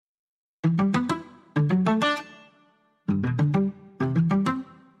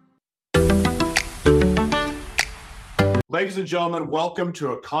Ladies and gentlemen, welcome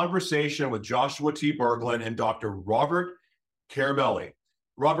to a conversation with Joshua T. Berglund and Dr. Robert Carabelli.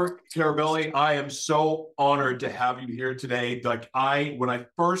 Robert Carabelli, I am so honored to have you here today. When I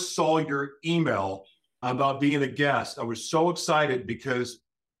first saw your email about being a guest, I was so excited because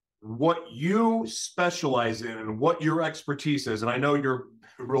what you specialize in and what your expertise is, and I know you're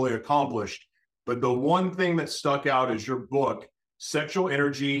really accomplished, but the one thing that stuck out is your book, Sexual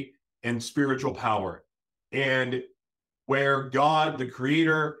Energy and Spiritual Power. And where God, the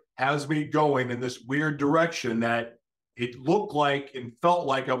creator, has me going in this weird direction that it looked like and felt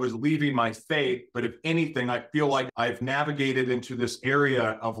like I was leaving my faith. But if anything, I feel like I've navigated into this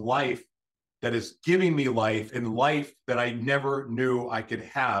area of life that is giving me life and life that I never knew I could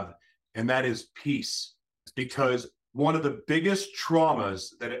have. And that is peace. Because one of the biggest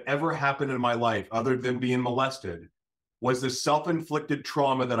traumas that had ever happened in my life, other than being molested, was the self-inflicted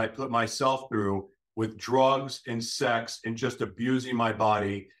trauma that I put myself through with drugs and sex and just abusing my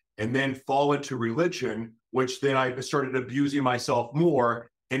body, and then fall into religion, which then I started abusing myself more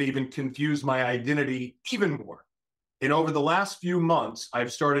and even confused my identity even more. And over the last few months,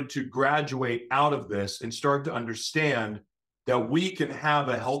 I've started to graduate out of this and start to understand that we can have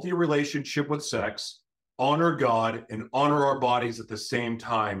a healthy relationship with sex, honor God, and honor our bodies at the same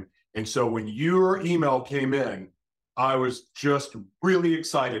time. And so when your email came in, I was just really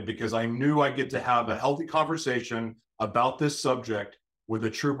excited because I knew I get to have a healthy conversation about this subject with a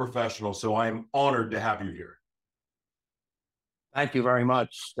true professional. So I am honored to have you here. Thank you very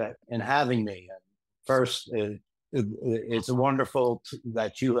much in having me. First, it's wonderful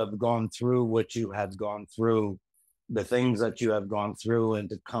that you have gone through what you have gone through, the things that you have gone through, and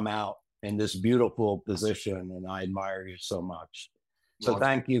to come out in this beautiful position. And I admire you so much. So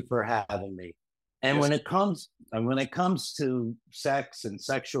thank you for having me. And yes, when it comes to sex and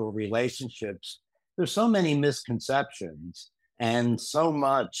sexual relationships, there's so many misconceptions, and so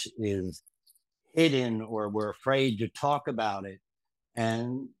much is hidden, or we're afraid to talk about it.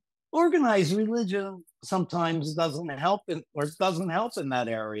 And organized religion sometimes doesn't help in that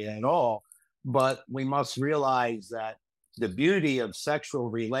area at all. But we must realize that the beauty of sexual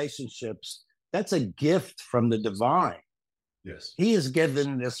relationships, that's a gift from the divine. Yes. He has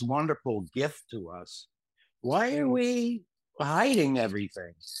given this wonderful gift to us. Why are we hiding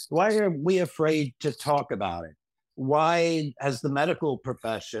everything? Why are we afraid to talk about it? Why, as the medical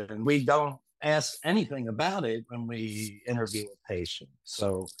profession, we don't ask anything about it when we interview a patient?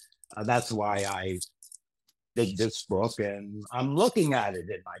 So that's why I did this book, and I'm looking at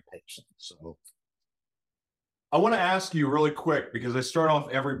it in my patients. So I want to ask you really quick, because I start off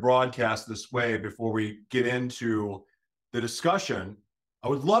every broadcast this way before we get into the discussion. I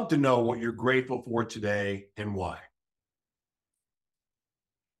would love to know what you're grateful for today and why.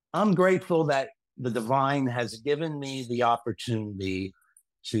 I'm grateful that the divine has given me the opportunity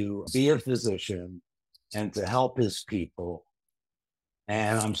to be a physician and to help his people.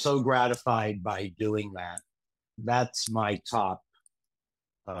 And I'm so gratified by doing that. That's my top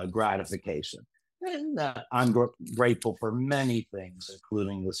gratification. And I'm grateful for many things,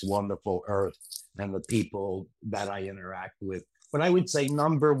 including this wonderful earth and the people that I interact with. But I would say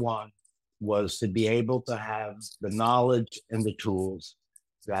number one was to be able to have the knowledge and the tools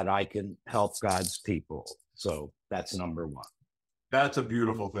that I can help God's people. So that's number one. That's a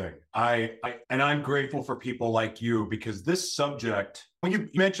beautiful thing. I'm grateful for people like you, because this subject, when you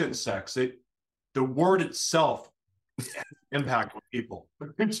mention sex, the word itself impact with people.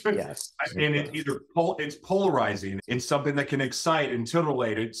 Yes. And it's polarizing. It's something that can excite and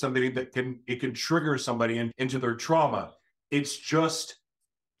titillate. It's something that can trigger somebody into their trauma. It's just,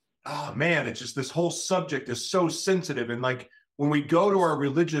 oh man, it's just, this whole subject is so sensitive. And like, when we go to our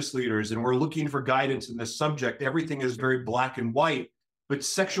religious leaders and we're looking for guidance in this subject, everything is very black and white, but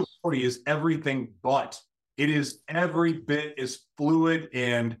sexuality is everything but. It is every bit as fluid,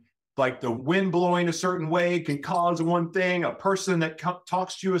 and like the wind blowing a certain way can cause one thing, a person that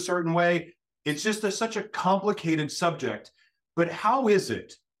talks to you a certain way. It's just such a complicated subject. But how is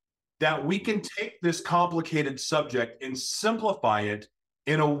it that we can take this complicated subject and simplify it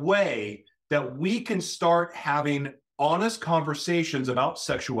in a way that we can start having honest conversations about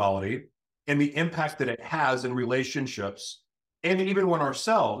sexuality and the impact that it has in relationships, and even when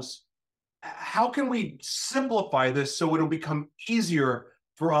ourselves? How can we simplify this so it'll become easier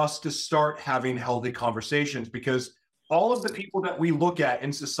for us to start having healthy conversations? Because all of the people that we look at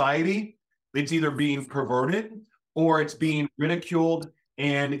in society, it's either being perverted or it's being ridiculed,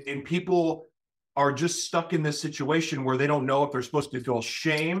 and people are just stuck in this situation where they don't know if they're supposed to feel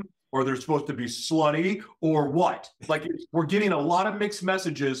shame or they're supposed to be slutty or what. Like, we're getting a lot of mixed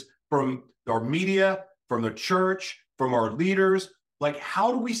messages from our media, from the church, from our leaders? Like,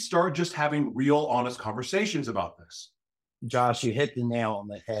 how do we start just having real, honest conversations about this? Josh, you hit the nail on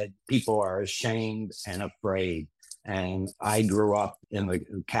the head. People are ashamed and afraid. And I grew up in the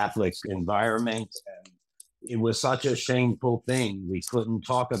Catholic environment, and it was such a shameful thing. We couldn't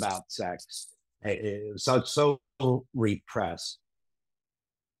talk about sex. It was so repressed.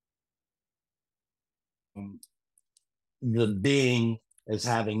 The being is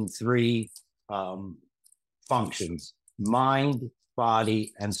having three functions: mind,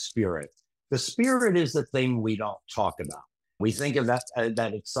 body, and spirit. The spirit is the thing we don't talk about. We think of that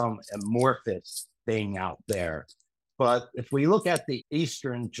that it's some amorphous thing out there. But if we look at the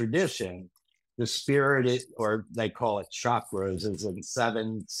Eastern tradition, the spirit, or they call it chakras, is in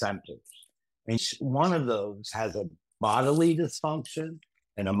 7 centers. And one of those has a bodily dysfunction,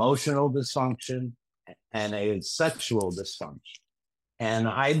 an emotional dysfunction, and a sexual dysfunction. And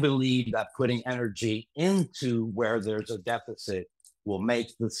I believe that putting energy into where there's a deficit will make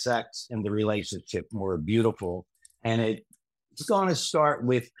the sex and the relationship more beautiful. And it's going to start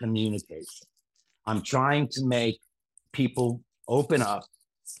with communication. I'm trying to make people open up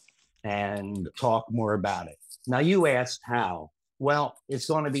and talk more about it. Now, you asked how. Well, it's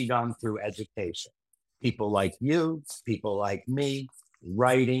going to be done through education. People like you, people like me,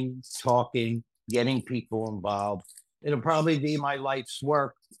 writing, talking, getting people involved. It'll probably be my life's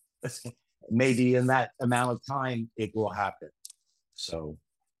work. Maybe in that amount of time, it will happen. So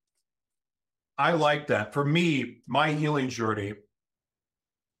I like that. For me, my healing journey,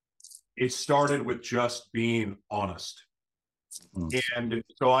 it started with just being honest. And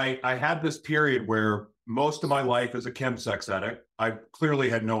so I had this period where most of my life as a chemsex addict, I clearly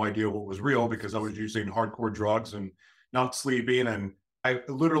had no idea what was real because I was using hardcore drugs and not sleeping. And I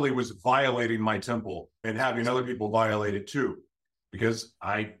literally was violating my temple and having other people violate it too, because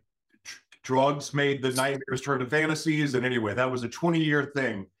drugs made the nightmares turn to fantasies. And anyway, that was a 20-year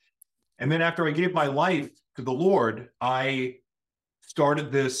thing. And then after I gave my life to the Lord, I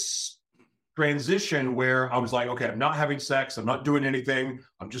started this transition where I was like, okay, I'm not having sex. I'm not doing anything.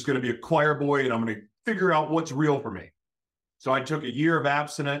 I'm just going to be a choir boy and I'm going to figure out what's real for me. So I took a year of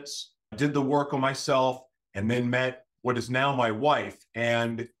abstinence, did the work on myself, and then met what is now my wife.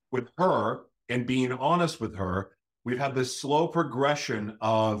 And with her, and being honest with her, we've had this slow progression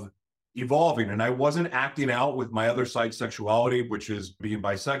of evolving. And I wasn't acting out with my other side sexuality, which is being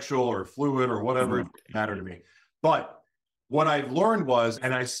bisexual or fluid or whatever. It didn't matter to me. But what I've learned was,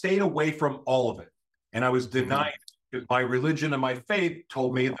 and I stayed away from all of it. And I was denied because my religion and my faith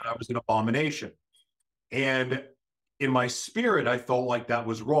told me that I was an abomination. And in my spirit, I felt like that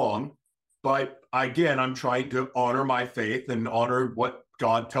was wrong. But again, I'm trying to honor my faith and honor what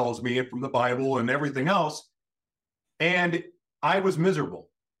God tells me from the Bible and everything else. And I was miserable.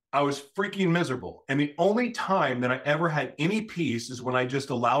 I was freaking miserable. And the only time that I ever had any peace is when I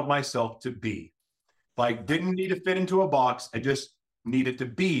just allowed myself to be. Like, didn't need to fit into a box. I just needed to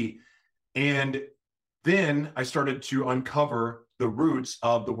be. And then I started to uncover the roots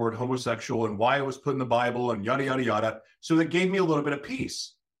of the word homosexual and why it was put in the Bible and yada, yada, yada. So that gave me a little bit of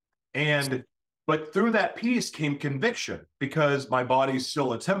peace. But through that peace came conviction, because my body's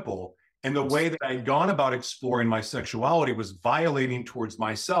still a temple. And the way that I had gone about exploring my sexuality was violating towards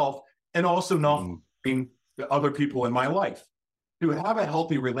myself and also not being the other people in my life. To have a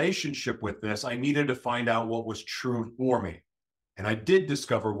healthy relationship with this, I needed to find out what was true for me. And I did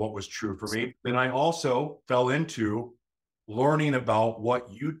discover what was true for me. Then I also fell into learning about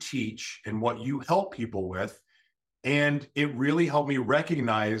what you teach and what you help people with. And it really helped me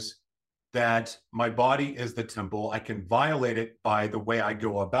recognize that my body is the temple. I can violate it by the way I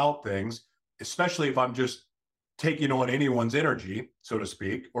go about things, especially if I'm just taking on anyone's energy, so to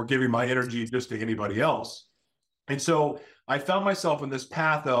speak, or giving my energy just to anybody else. And so I found myself in this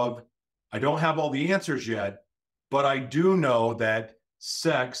path of, I don't have all the answers yet, but I do know that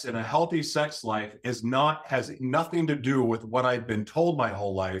sex and a healthy sex life has nothing to do with what I've been told my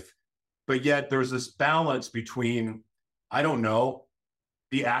whole life. But yet there's this balance between, I don't know,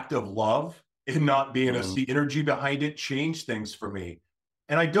 the act of love and not being able to see energy behind it change things for me.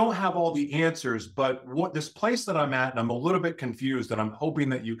 And I don't have all the answers, but what this place that I'm at, and I'm a little bit confused, and I'm hoping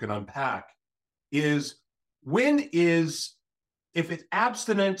that you can unpack, is if it's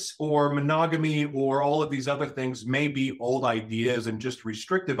abstinence or monogamy or all of these other things may be old ideas and just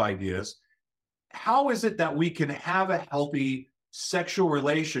restrictive ideas, how is it that we can have a healthy sexual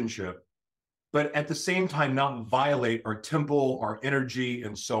relationship, but at the same time not violate our temple, our energy,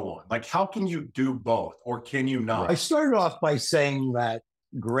 and so on? Like, how can you do both, or can you not? I started off by saying that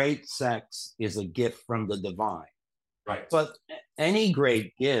great sex is a gift from the divine. Right. But any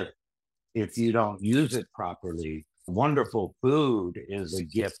great gift, if you don't use it properly, Wonderful food is a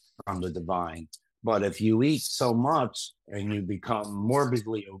gift from the divine. But if you eat so much and you become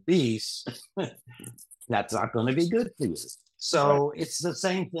morbidly obese, that's not going to be good for you. So it's the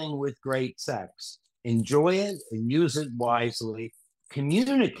same thing with great sex. Enjoy it and use it wisely.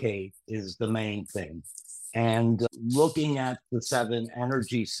 Communicate is the main thing. And looking at the 7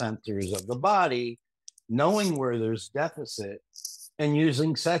 energy centers of the body, knowing where there's deficit, and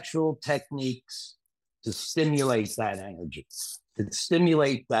using sexual techniques to stimulate that energy, to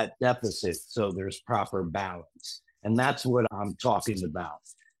stimulate that deficit so there's proper balance. And that's what I'm talking about.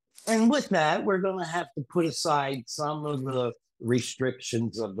 And with that, we're going to have to put aside some of the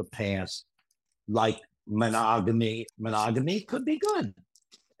restrictions of the past, like monogamy. Monogamy could be good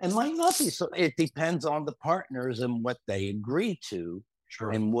and might not be. So it depends on the partners and what they agree to.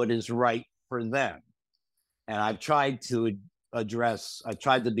 Sure. And what is right for them. And I've tried to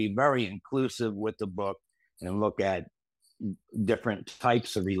be very inclusive with the book and look at different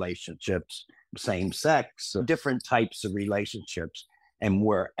types of relationships, same sex, different types of relationships. And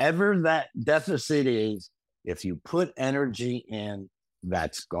wherever that deficit is, if you put energy in,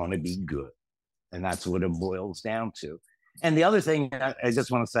 that's going to be good. And that's what it boils down to. And the other thing I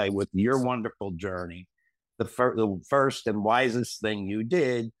just want to say, with your wonderful journey, the first and wisest thing you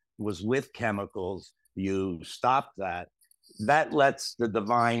did was with chemicals. You stopped that. That lets the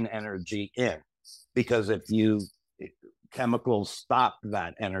divine energy in, because if chemicals stop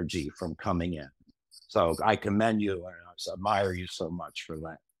that energy from coming in. So I commend you and I admire you so much for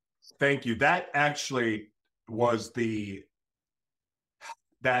that. Thank you. That actually was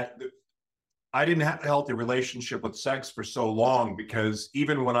that I didn't have a healthy relationship with sex for so long, because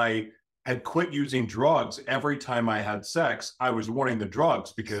even when I had quit using drugs, every time I had sex, I was wanting the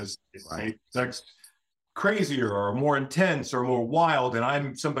drugs because it made sex crazier or more intense or more wild. And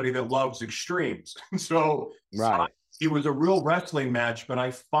I'm somebody that loves extremes. So it was a real wrestling match. But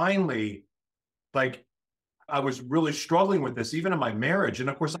I finally, I was really struggling with this, even in my marriage. And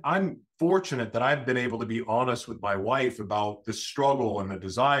of course, I'm fortunate that I've been able to be honest with my wife about the struggle and the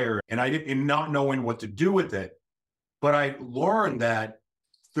desire, and in not knowing what to do with it. But I learned that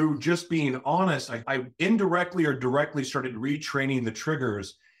through just being honest, I indirectly or directly started retraining the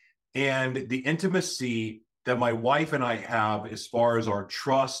triggers and the intimacy that my wife and I have as far as our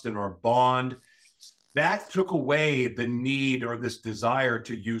trust and our bond. That took away the need or this desire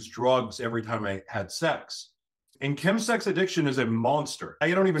to use drugs every time I had sex. And chemsex addiction is a monster.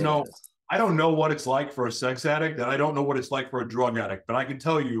 I don't even know. I don't know what it's like for a sex addict, and I don't know what it's like for a drug addict. But I can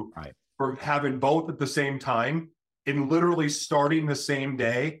tell you, for having both at the same time and literally starting the same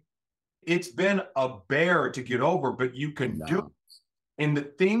day, it's been a bear to get over, but you can do it. And the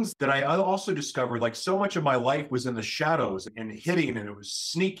things that I also discovered, like so much of my life was in the shadows and hitting, and it was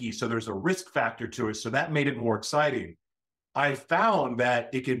sneaky. So there's a risk factor to it. So that made it more exciting. I found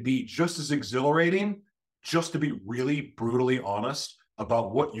that it could be just as exhilarating just to be really brutally honest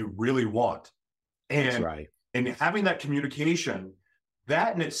about what you really want. And, and having that communication,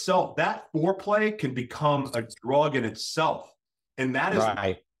 that in itself, that foreplay can become a drug in itself. And that is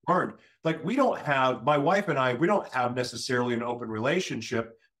hard. Like my wife and I, we don't have necessarily an open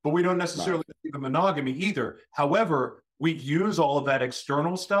relationship, but we don't necessarily have a monogamy either. However, we use all of that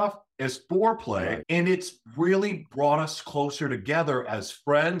external stuff as foreplay, and it's really brought us closer together as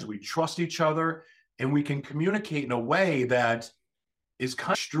friends. We trust each other, and we can communicate in a way that is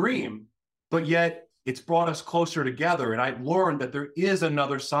kind of extreme, but yet it's brought us closer together. And I learned that there is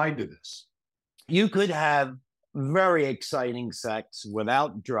another side to this. You could have very exciting sex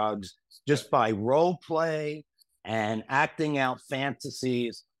without drugs, just by role play and acting out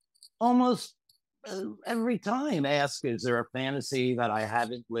fantasies. Almost every time ask, is there a fantasy that I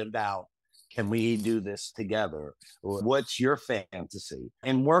haven't lived out? Can we do this together? Or what's your fantasy?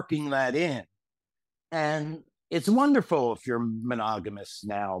 And working that in. And it's wonderful if you're monogamous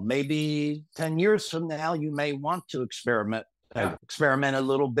now. Maybe 10 years from now, you may want to experiment a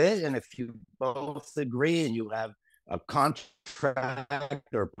little bit. And if you both agree and you have a contract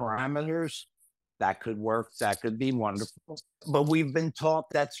or parameters, that could work. That could be wonderful. But we've been taught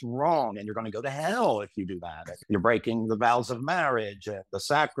that's wrong, and you're going to go to hell if you do that. You're breaking the vows of marriage and the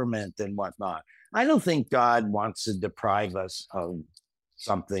sacrament and whatnot. I don't think God wants to deprive us of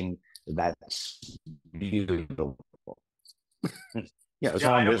something that's beautiful. As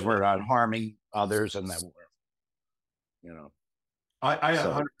long as we're not harming others, and that we're,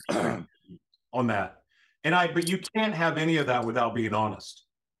 I 100% on that. But you can't have any of that without being honest.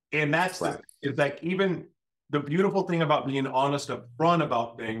 And that's it's like, even the beautiful thing about being honest up front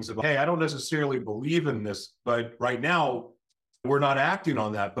about things, hey, I don't necessarily believe in this, but right now We're not acting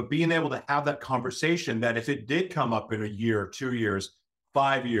on that, but being able to have that conversation that if it did come up in a year, 2 years,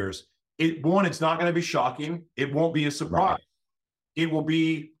 5 years, it's not going to be shocking. It won't be a surprise. Right. It will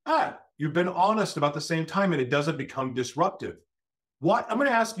be, you've been honest about the same time, and it doesn't become disruptive. I'm going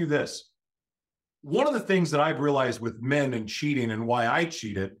to ask you this. One of the things that I've realized with men and cheating and why I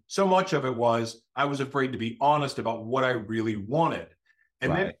cheated, so much of it was I was afraid to be honest about what I really wanted.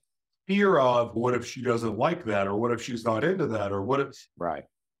 And then fear of, what if she doesn't like that? Or what if she's not into that? Or what if,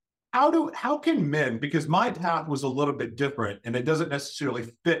 how can men, because my path was a little bit different and it doesn't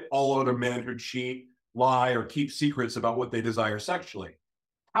necessarily fit all other men who cheat, lie, or keep secrets about what they desire sexually.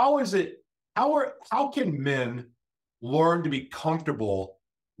 How can men learn to be comfortable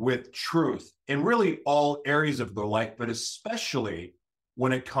with truth in really all areas of their life, but especially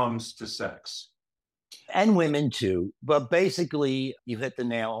when it comes to sex? And women too. But basically, you hit the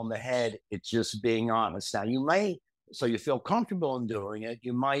nail on the head. It's just being honest. Now, so you feel comfortable in doing it,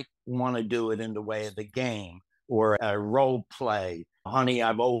 you might want to do it in the way of the game or a role play. Honey,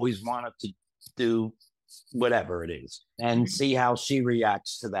 I've always wanted to do whatever it is, and see how she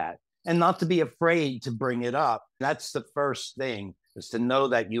reacts to that. And not to be afraid to bring it up. That's the first thing, is to know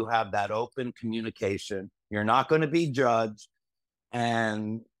that you have that open communication. You're not going to be judged,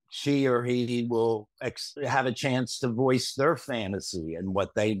 and she or he will have a chance to voice their fantasy and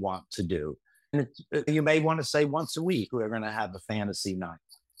what they want to do. And you may want to say, once a week, we're going to have a fantasy night,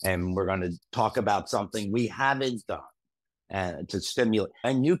 and we're going to talk about something we haven't done, and to stimulate.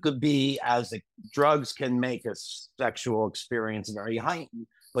 And you could be, drugs can make a sexual experience very heightened,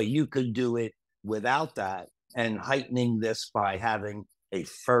 but you could do it without that, and heightening this by having a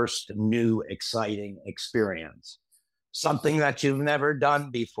first new exciting experience, something that you've never done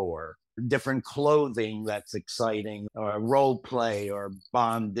before, different clothing that's exciting, or role play, or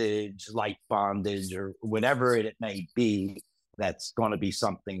bondage, light bondage, or whatever it may be, that's going to be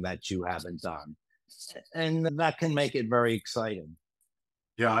something that you haven't done. And that can make it very exciting.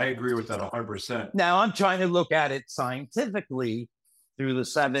 Yeah, I agree with that 100%. Now, I'm trying to look at it scientifically through the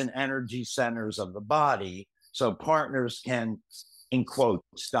 7 energy centers of the body, so partners can, in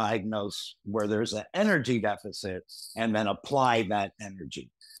quotes, diagnose where there's an energy deficit and then apply that energy.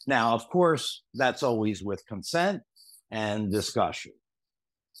 Now, of course, that's always with consent and discussion.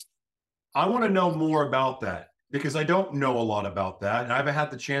 I want to know more about that, because I don't know a lot about that, and I haven't had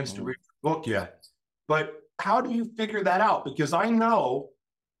the chance to read the book yet. But how do you figure that out? Because I know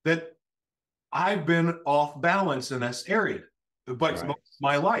that I've been off balance in this area, but most of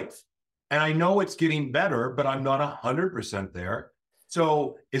my life. And I know it's getting better, but I'm not 100% there.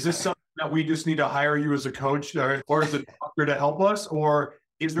 So is this something that we just need to hire you as a coach or as a doctor to help us? Or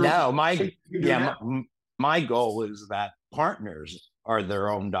is there... No, my goal is that partners are their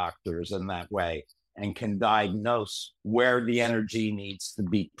own doctors in that way, and can diagnose where the energy needs to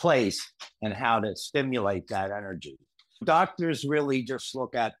be placed and how to stimulate that energy. Doctors really just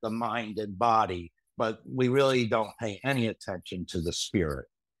look at the mind and body, but we really don't pay any attention to the spirit.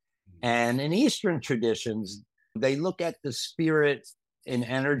 And in Eastern traditions, they look at the spirit in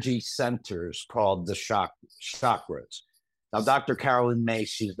energy centers called the chakras. Now, Dr. Carolyn May,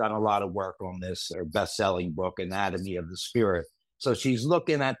 she's done a lot of work on this, her best-selling book, Anatomy of the Spirit. So she's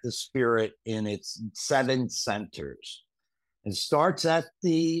looking at the spirit in its 7 centers. It starts at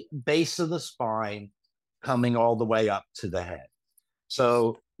the base of the spine, coming all the way up to the head.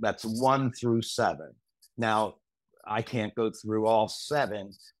 So that's 1 through 7. Now, I can't go through all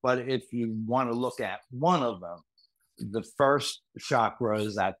 7, but if you want to look at one of them, the first chakra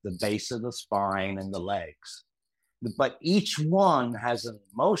is at the base of the spine and the legs. But each one has an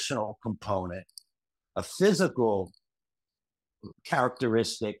emotional component, a physical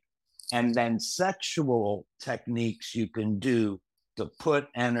characteristic, and then sexual techniques you can do to put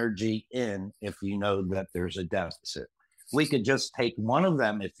energy in if you know that there's a deficit. We could just take one of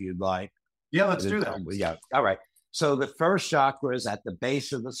them if you'd like. Yeah, let's do that. Yeah. All right. So the first chakra is at the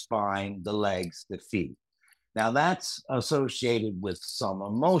base of the spine, the legs, the feet. Now that's associated with some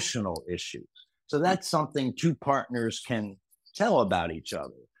emotional issues. So that's something 2 partners can tell about each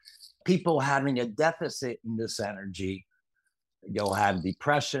other. People having a deficit in this energy, you'll have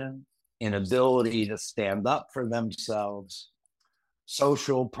depression, inability to stand up for themselves,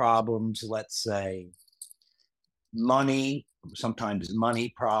 social problems, let's say, sometimes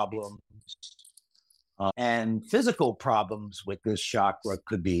money problems, and physical problems with this chakra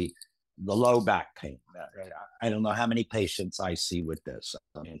could be the low back pain. I don't know how many patients I see with this.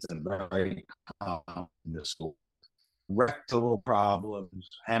 I mean, it's a very common school. Rectal problems,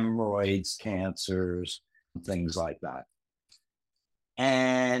 hemorrhoids, cancers, things like that.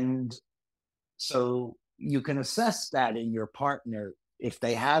 And so you can assess that in your partner if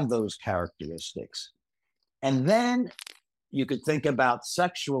they have those characteristics. And then you could think about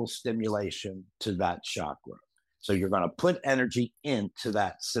sexual stimulation to that chakra. So you're going to put energy into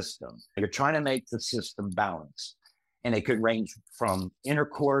that system. You're trying to make the system balance. And it could range from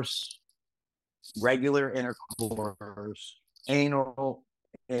intercourse, regular intercourse, anal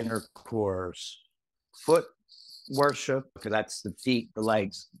intercourse, foot worship, because that's the feet, the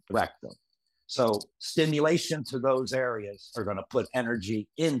legs, the rectum. So stimulation to those areas are going to put energy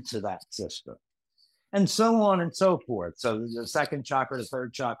into that system. And so on and so forth. So the second chakra, the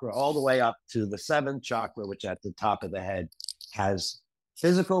third chakra, all the way up to the seventh chakra, which at the top of the head has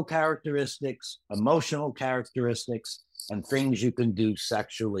physical characteristics, emotional characteristics, and things you can do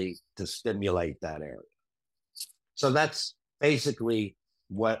sexually to stimulate that area. So that's basically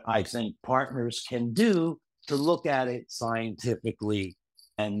what I think partners can do to look at it scientifically.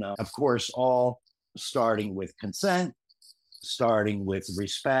 And of course, all starting with consent, starting with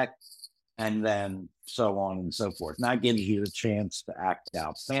respect, and then so on and so forth. And that gives you the chance to act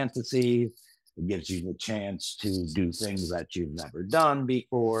out fantasy. It gives you the chance to do things that you've never done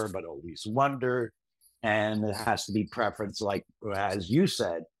before, but always wondered. And it has to be preference, like, as you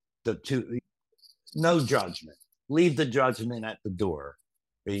said, no judgment. Leave the judgment at the door.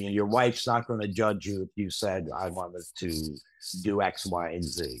 Your wife's not going to judge you if you said, I wanted to do X, Y, and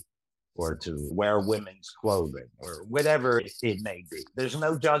Z, or to wear women's clothing, or whatever it may be. There's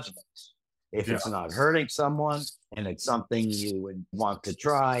no judgment. If it's not hurting someone and it's something you would want to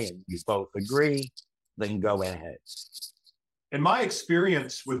try and you both agree, then go ahead. In my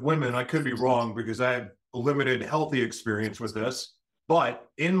experience with women, I could be wrong because I have a limited healthy experience with this, but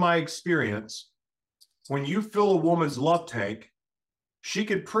in my experience, when you fill a woman's love tank, she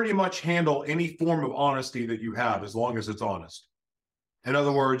can pretty much handle any form of honesty that you have as long as it's honest. In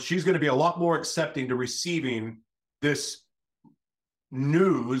other words, she's going to be a lot more accepting to receiving this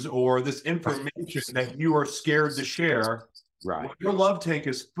news or this information that you are scared to share. Right. When your love tank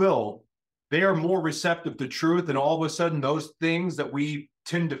is filled, they are more receptive to truth, and all of a sudden those things that we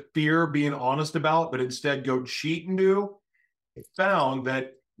tend to fear being honest about but instead go cheat and do, it found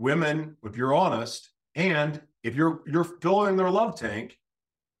that women, if you're honest and if you're filling their love tank,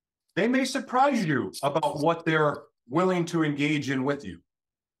 they may surprise you about what they're willing to engage in with you.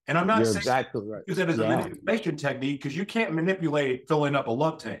 And I'm not You're saying exactly right. Use it as a manipulation technique, because you can't manipulate filling up a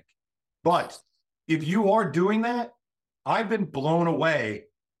love tank. But if you are doing that, I've been blown away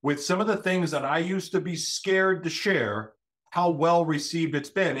with some of the things that I used to be scared to share, how well received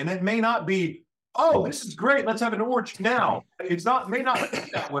it's been. And it may not be, oh, this is great, let's have an orange now. It's not, may not be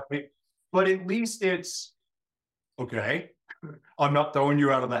that way, but at least it's, okay, I'm not throwing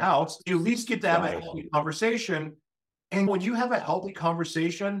you out of the house. You at least get to have a healthy conversation. And when you have a healthy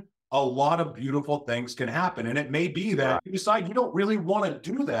conversation, a lot of beautiful things can happen. And it may be that you decide you don't really want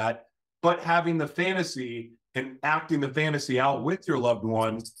to do that, but having the fantasy and acting the fantasy out with your loved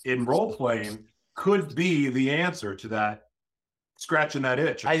one in role playing could be the answer to that, scratching that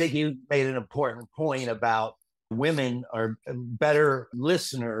itch. I think you made an important point about women are better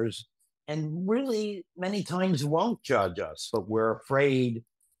listeners and really many times won't judge us, but we're afraid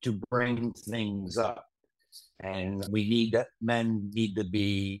to bring things up. And men need to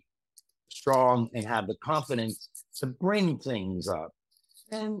be strong and have the confidence to bring things up.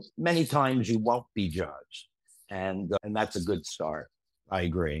 And many times you won't be judged. And that's a good start. I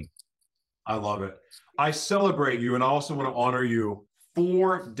agree. I love it. I celebrate you, and I also want to honor you.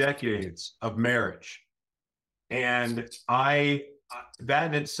 4 decades of marriage. And that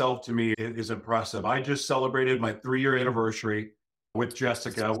in itself to me is impressive. I just celebrated my 3-year anniversary with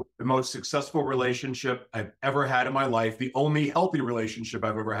Jessica, the most successful relationship I've ever had in my life, the only healthy relationship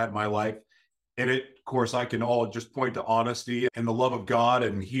I've ever had in my life. And it, of course, I can all just point to honesty and the love of God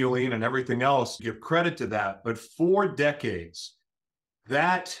and healing and everything else, give credit to that. But 4 decades,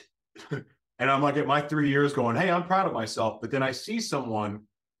 that, and I'm like at my 3 years going, hey, I'm proud of myself. But then I see someone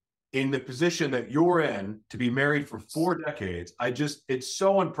in the position that you're in to be married for 4 decades. It's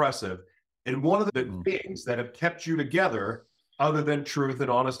so impressive. And one of the things that have kept you together, other than truth and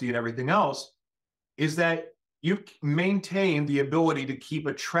honesty and everything else, is that you maintain the ability to keep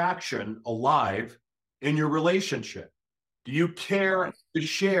attraction alive in your relationship. Do you care to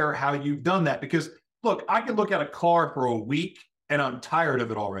share how you've done that? Because look, I can look at a car for a week and I'm tired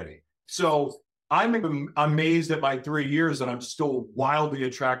of it already. So I'm amazed at my 3 years that I'm still wildly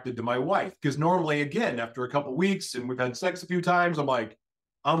attracted to my wife. Because normally, again, after a couple of weeks and we've had sex a few times, I'm like,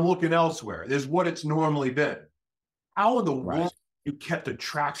 I'm looking elsewhere. This is what it's normally been. How in the world you kept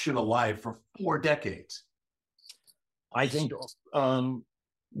attraction alive for 4 decades? I think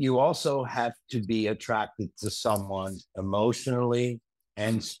you also have to be attracted to someone emotionally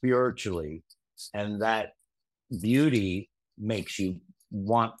and spiritually, and that beauty makes you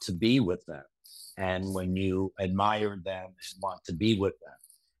want to be with them. And when you admire them and want to be with them,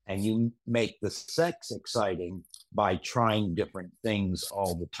 and you make the sex exciting by trying different things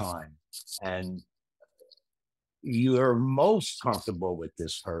all the time, and you're most comfortable with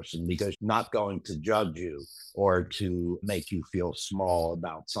this person because not going to judge you or to make you feel small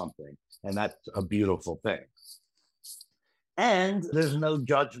about something. And that's a beautiful thing. And there's no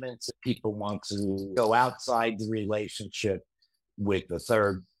judgments if people want to go outside the relationship with the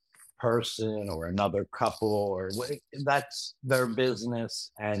third person or another couple, or that's their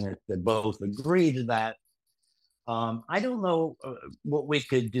business. And if they both agree to that, I don't know what we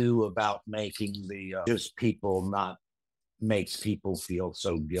could do about making the just people not makes people feel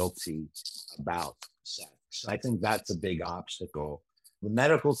so guilty about sex. I think that's a big obstacle. The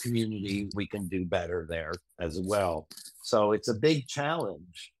medical community, we can do better there as well. So it's a big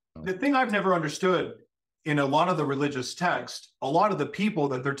challenge. The thing I've never understood in a lot of the religious text, a lot of the people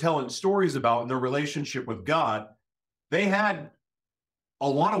that they're telling stories about in their relationship with God, they had a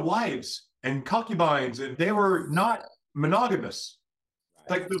lot of wives and concubines, and they were not monogamous.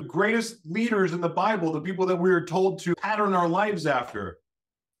 Like the greatest leaders in the Bible, the people that we were told to pattern our lives after,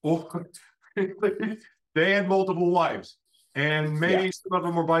 well, they had multiple wives, and maybe some of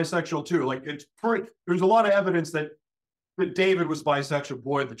them were bisexual too. Like there's a lot of evidence that David was bisexual.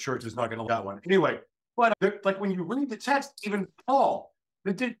 Boy, the church is not going to let that one. Anyway, but like when you read the text, even Paul,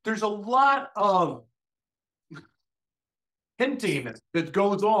 there's a lot of hinting that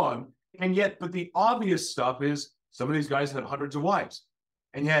goes on, and but the obvious stuff is some of these guys had hundreds of wives.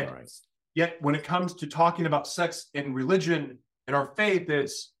 And yet when it comes to talking about sex and religion and our faith,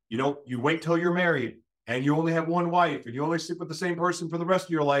 it's, you wait till you're married and you only have one wife and you only sleep with the same person for the rest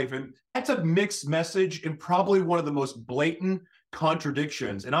of your life. And that's a mixed message and probably one of the most blatant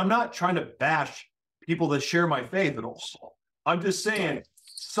contradictions. And I'm not trying to bash people that share my faith at all. I'm just saying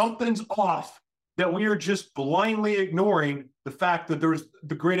something's off, that we are just blindly ignoring the fact that there's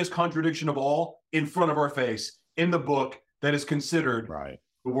the greatest contradiction of all in front of our face in the book that is considered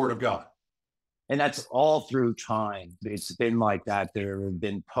the Word of God. And that's all through time. It's been like that. There have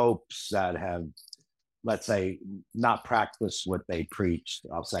been popes that have, let's say, not practiced what they preached.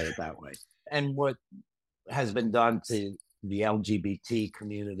 I'll say it that way. And what has been done to the LGBT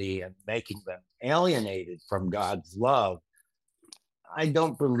community and making them alienated from God's love, I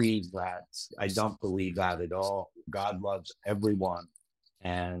don't believe that. I don't believe that at all. God loves everyone.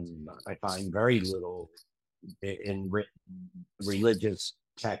 And I find very little in religious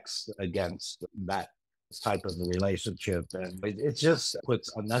texts against that type of a relationship. And it just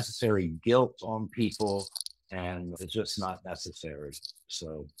puts unnecessary guilt on people, and it's just not necessary.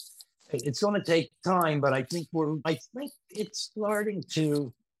 So it's going to take time, but I think it's starting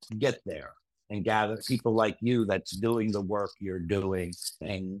to get there, and gather people like you that's doing the work you're doing,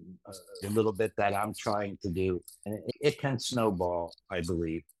 and a little bit that I'm trying to do. And it can snowball, I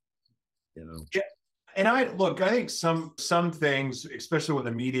believe. Yeah. And I think some things, especially when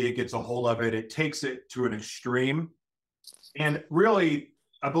the media gets a hold of it, it takes it to an extreme. And really,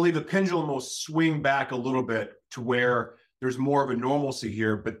 I believe the pendulum will swing back a little bit to where there's more of a normalcy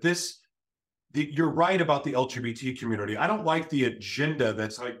here. But you're right about the LGBT community. I don't like the agenda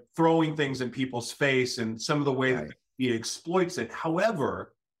that's like throwing things in people's face and some of the way that he exploits it.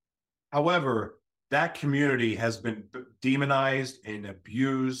 However, that community has been demonized and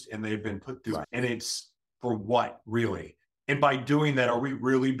abused, and they've been put through, and it's for what, really? And by doing that, are we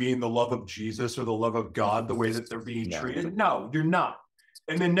really being the love of Jesus or the love of God the way that they're being treated? No, you're not.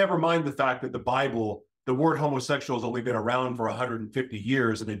 And then never mind the fact that the Bible, the word homosexual has only been around for 150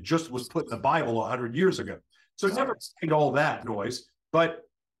 years, and it just was put in the Bible 100 years ago. So never mind all that noise. But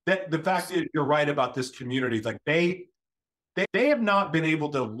the fact is, you're right about this community. Like they have not been able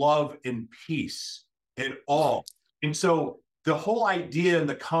to love in peace at all. And so the whole idea and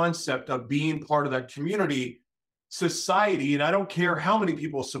the concept of being part of that community society, and I don't care how many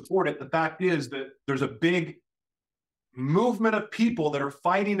people support it, the fact is that there's a big movement of people that are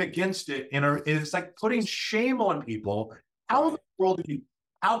fighting against it, and it's like putting shame on people. How in the world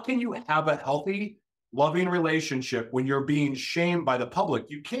how can you have a healthy, loving relationship when you're being shamed by the public?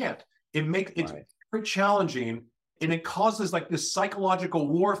 You can't. It's very challenging. And it causes like this psychological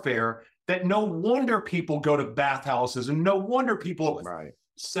warfare that no wonder people go to bathhouses, and no wonder people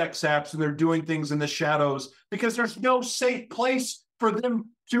sex apps, and they're doing things in the shadows, because there's no safe place for them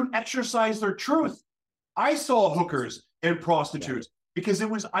to exercise their truth. I saw hookers and prostitutes because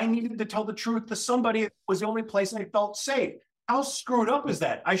I needed to tell the truth to somebody. It was the only place I felt safe. how screwed up is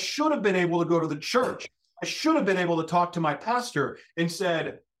that? I should have been able to go to the church. I should have been able to talk to my pastor and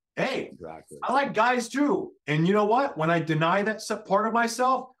said, hey, Exactly. I like guys too. And you know what? When I deny that part of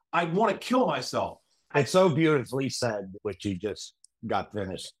myself, I want to kill myself. It's so beautifully said, what you just got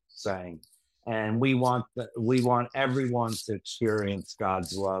finished saying. And we want everyone to experience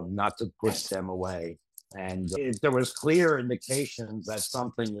God's love, not to push them away. And if there was clear indications that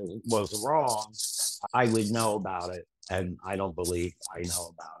something was wrong, I would know about it. And I don't believe I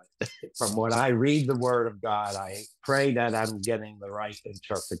know about it. From when I read the Word of God, I pray that I'm getting the right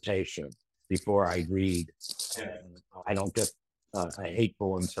interpretation before I read. And I don't get a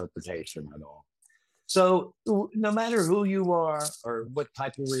hateful interpretation at all. So no matter who you are or what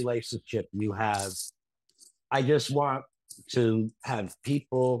type of relationship you have, I just want to have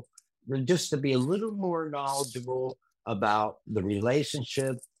people just to be a little more knowledgeable about the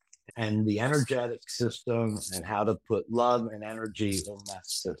relationship and the energetic system and how to put love and energy in that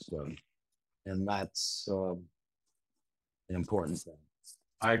system. And that's an important thing.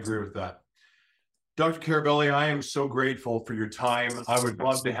 I agree with that. Dr. Carabelli, I am so grateful for your time. I would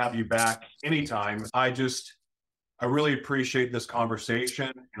love to have you back anytime. I really appreciate this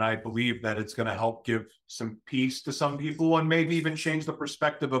conversation, and I believe that it's going to help give some peace to some people and maybe even change the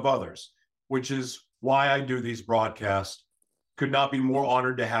perspective of others, which is why I do these broadcasts. Could not be more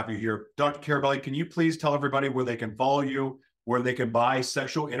honored to have you here. Dr. Carabelli, can you please tell everybody where they can follow you, where they can buy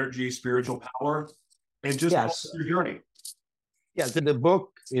Sexual Energy, Spiritual Power, and just your journey? Yes, the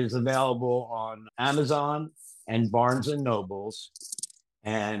book is available on Amazon and Barnes and Nobles.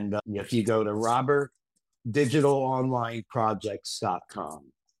 And if you go to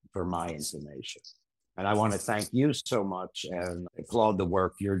robertdigitalonlineprojects.com for my information. And I want to thank you so much and applaud the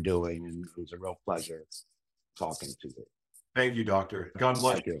work you're doing. And it was a real pleasure talking to you. Thank you, Doctor. God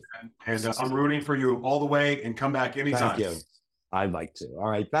bless you. And I'm rooting for you all the way, and come back anytime. Thank you. I'd like to. All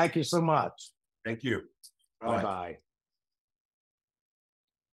right. Thank you so much. Thank you. Bye-bye.